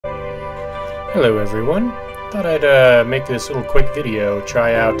Hello everyone. Thought I'd make this little quick video,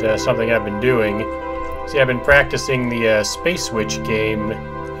 try out something I've been doing. See, I've been practicing the Space Witch game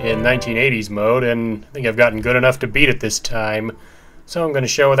in 1980s mode, and I think I've gotten good enough to beat it this time. So I'm going to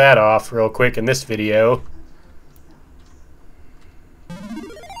show that off real quick in this video. Now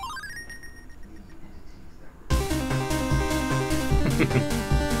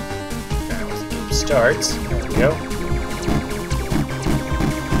as the game starts, there we go.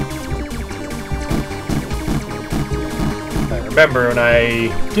 Remember when I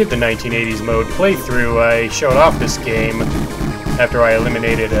did the 1980s mode playthrough, I showed off this game after I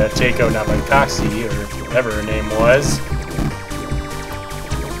eliminated Teiko Namakasi, or whatever her name was.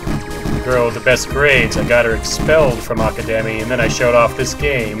 The girl with the best grades, I got her expelled from Academy, and then I showed off this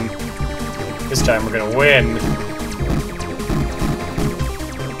game. This time we're gonna win.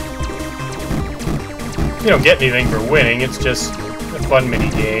 You don't get anything for winning, it's just a fun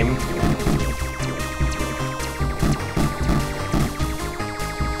mini-game.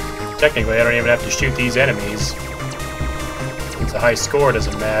 Technically, I don't even have to shoot these enemies, since a high score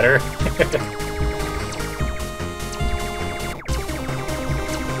doesn't matter.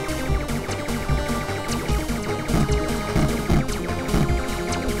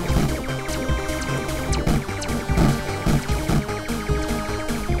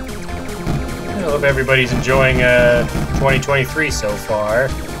 I hope everybody's enjoying 2023 so far.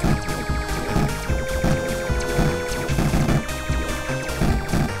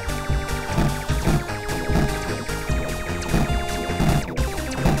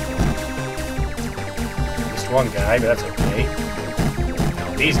 One guy, but that's okay.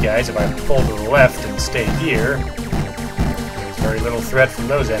 Now these guys, if I pull to the left and stay here, there's very little threat from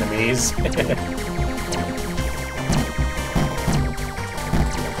those enemies.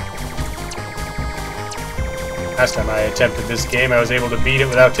 Last time I attempted this game, I was able to beat it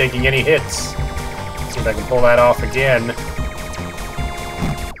without taking any hits. Let's see if I can pull that off again.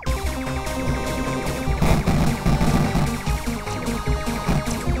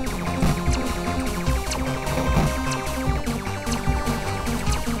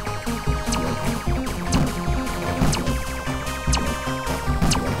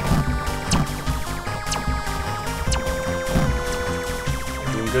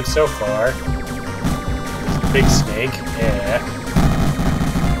 Good so far. Big snake, yeah. I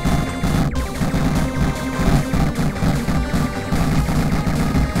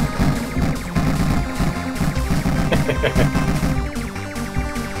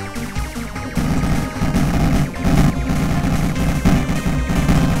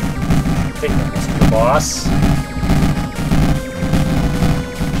think that must be the boss.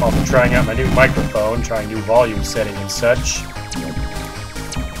 Also trying out my new microphone, trying new volume setting and such.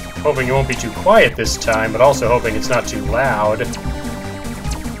 Hoping it won't be too quiet this time, but also hoping it's not too loud.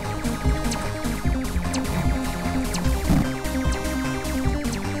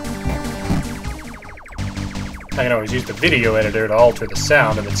 I can always use the video editor to alter the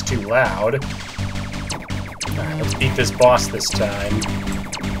sound if it's too loud. Alright, let's beat this boss this time.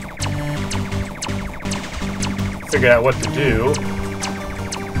 Figure out what to do.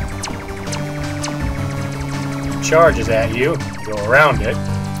 It charges at you, go around it.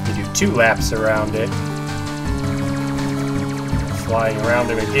 You do 2 laps around it. Flying around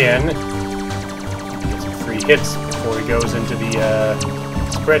him again. Get some free hits before he goes into the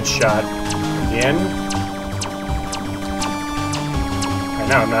spread shot again. Right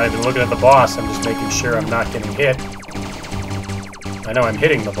now I'm not even looking at the boss, I'm just making sure I'm not getting hit. I know I'm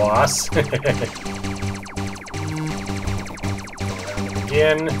hitting the boss. Around him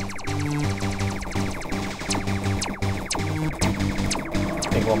again. I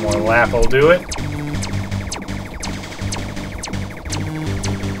think one more lap will do it.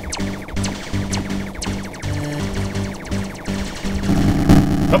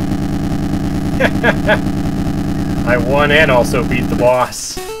 Oh. I won and also beat the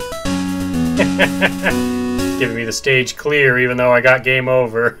boss. Giving me the stage clear even though I got game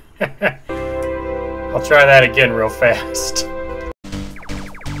over. I'll try that again real fast.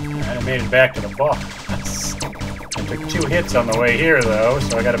 Alright, I made it back to the boss. I took 2 hits on the way here, though,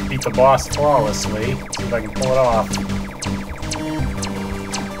 so I gotta beat the boss flawlessly. Let's see if I can pull it off.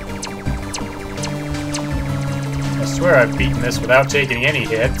 I swear I've beaten this without taking any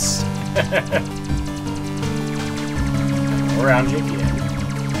hits. Go around you again.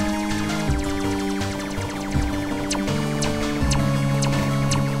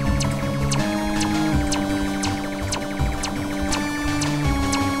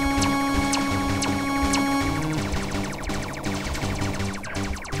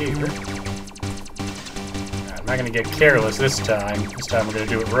 Here. I'm not going to get careless this time. This time we're going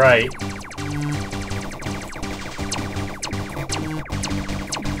to do it right.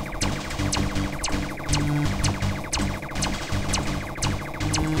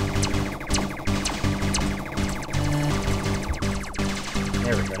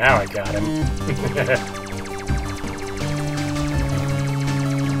 There we go, now I got him.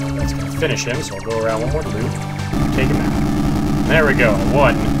 That's gonna finish him, so I'll go around one more loop. Take him out. There we go,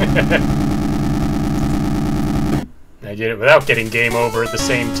 one. I did it without getting game over at the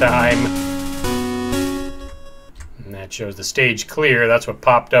same time. And that shows the stage clear. That's what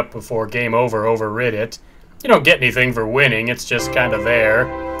popped up before game over overrid it. You don't get anything for winning, it's just kind of there.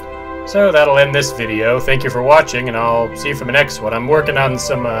 So that'll end this video. Thank you for watching, and I'll see you for the next one. I'm working on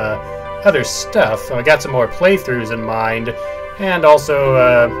some other stuff. I got some more playthroughs in mind, and also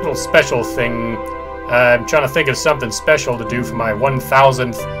a little special thing. I'm trying to think of something special to do for my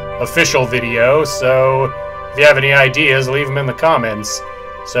 1000th official video, so if you have any ideas, leave them in the comments.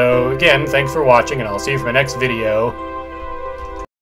 So again, thanks for watching, and I'll see you for my next video.